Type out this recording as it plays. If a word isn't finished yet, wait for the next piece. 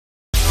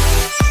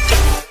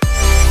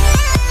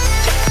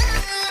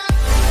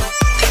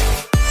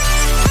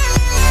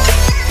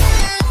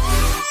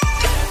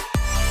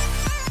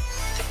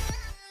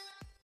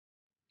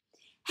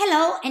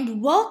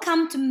and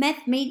welcome to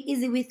Math Made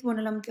Easy with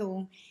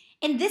BONOLO.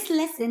 In this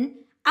lesson,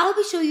 I'll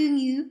be showing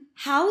you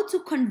how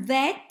to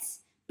convert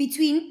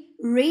between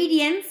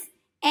radians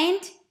and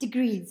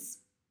degrees.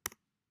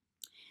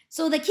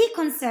 So the key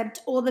concept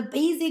or the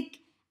basic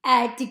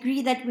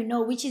degree that we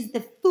know, which is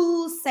the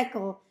full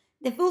circle.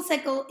 The full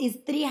circle is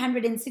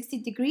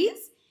 360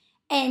 degrees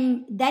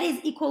and that is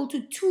equal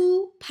to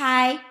 2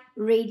 pi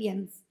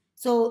radians.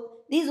 So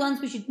these ones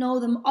we should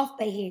know them off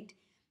by head.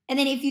 And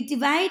then if you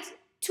divide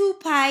 2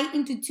 pi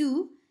into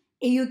 2,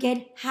 you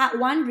get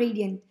 1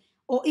 radian.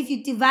 Or if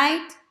you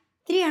divide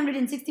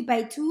 360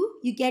 by 2,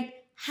 you get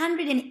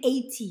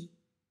 180.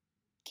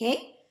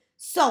 Okay?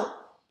 So,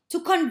 to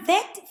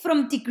convert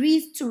from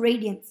degrees to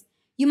radians,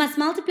 you must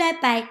multiply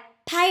by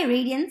pi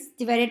radians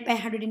divided by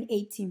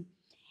 180.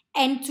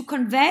 And to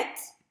convert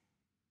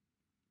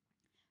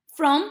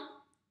from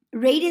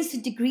radians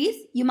to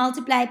degrees, you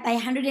multiply by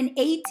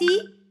 180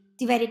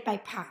 divided by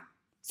pi.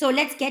 So,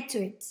 let's get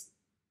to it.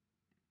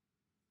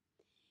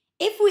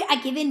 If we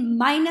are given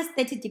minus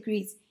 30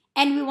 degrees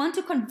and we want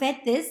to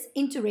convert this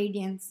into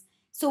radians,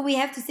 so we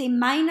have to say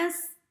minus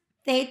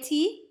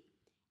 30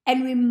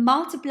 and we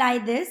multiply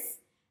this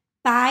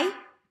by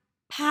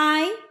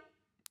pi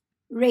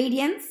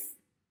radians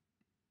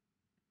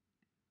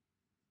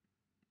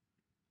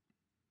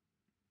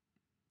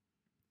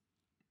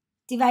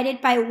divided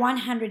by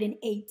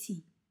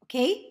 180.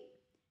 Okay?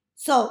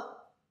 So,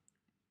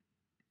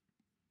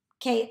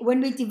 when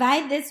we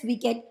divide this, we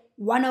get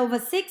 1 over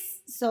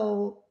 6.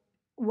 So,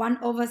 1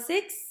 over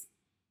 6,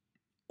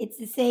 it's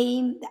the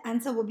same. The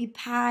answer will be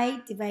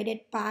pi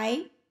divided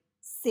by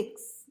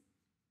 6.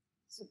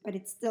 So, but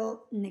it's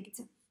still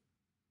negative.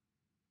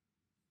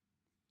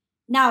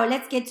 Now,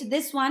 let's get to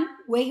this one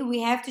where we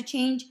have to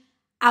change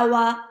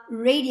our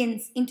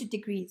radians into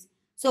degrees.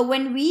 So,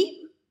 when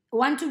we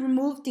want to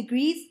remove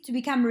degrees to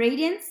become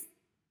radians,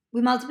 we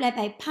multiply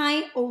by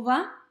pi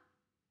over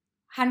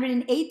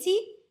 180.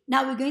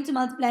 Now, we're going to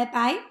multiply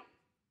by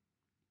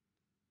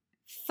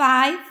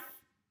 5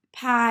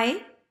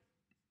 pi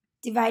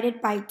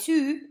divided by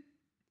 2,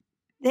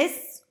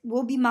 this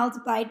will be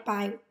multiplied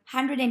by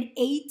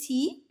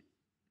 180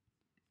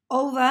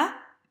 over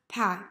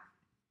pi.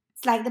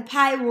 It's like the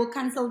pi will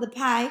cancel the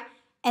pi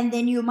and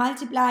then you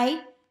multiply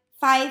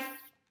 5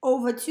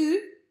 over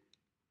 2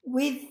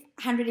 with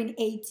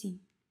 180.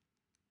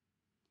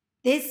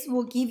 This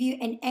will give you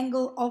an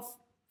angle of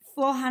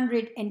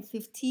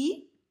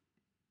 450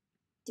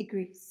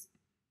 degrees.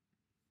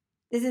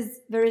 This is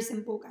very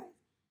simple, guys.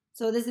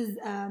 So this is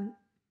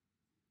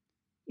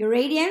your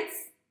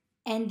radians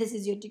and this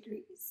is your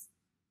degrees.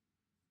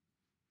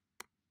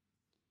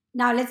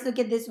 Now let's look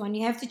at this one.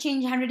 You have to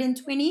change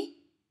 120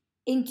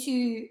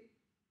 into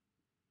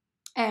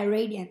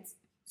radians.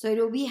 So it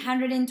will be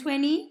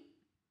 120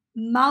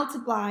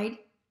 multiplied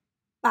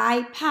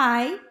by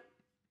pi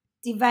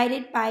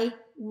divided by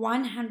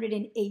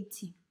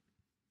 180.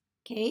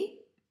 Okay?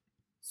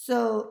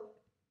 So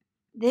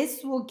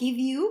this will give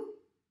you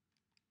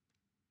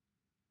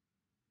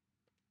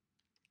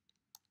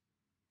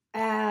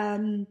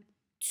 2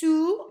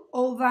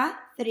 over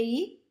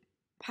 3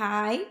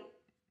 pi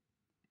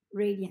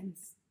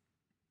radians.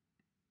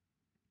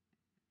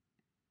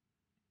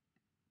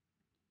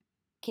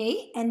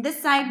 Okay, and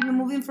this side we're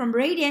moving from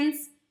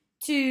radians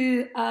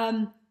to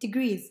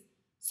degrees.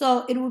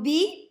 So it will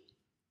be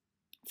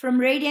from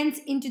radians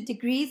into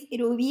degrees,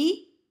 it will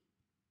be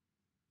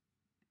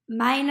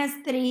minus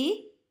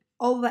 3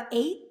 over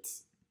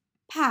 8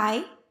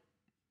 pi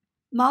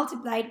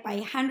multiplied by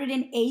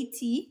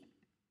 180.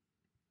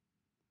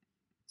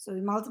 So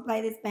we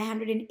multiply this by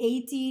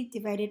 180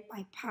 divided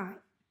by pi.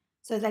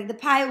 So it's like the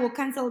pi will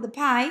cancel the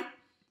pi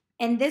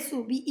and this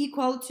will be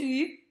equal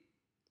to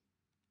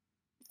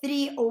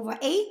 3 over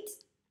 8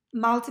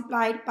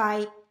 multiplied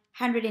by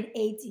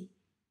 180.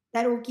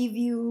 That will give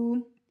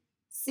you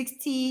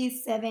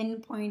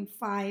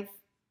 67.5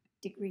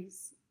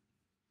 degrees.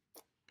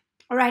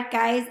 Alright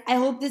guys, I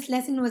hope this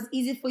lesson was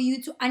easy for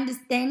you to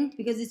understand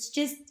because it's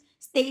just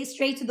stay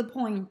straight to the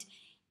point.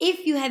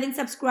 If you haven't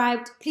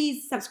subscribed,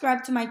 please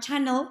subscribe to my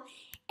channel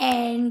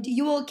and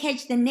you will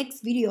catch the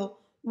next video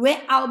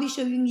where I'll be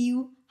showing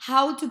you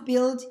how to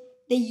build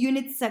the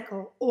unit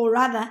circle, or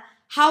rather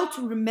how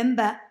to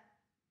remember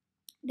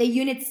the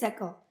unit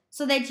circle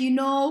so that you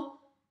know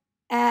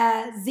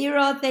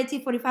 0, 30,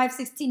 45,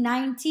 60,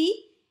 90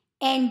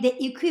 and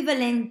the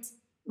equivalent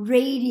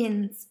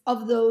radians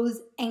of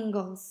those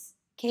angles.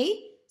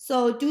 Okay,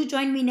 so do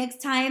join me next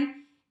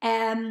time.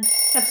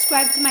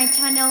 Subscribe to my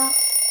channel.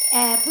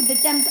 Put the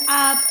thumbs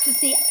up to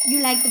say you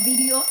like the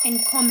video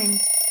and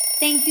comment.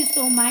 Thank you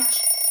so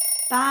much.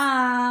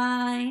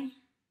 Bye.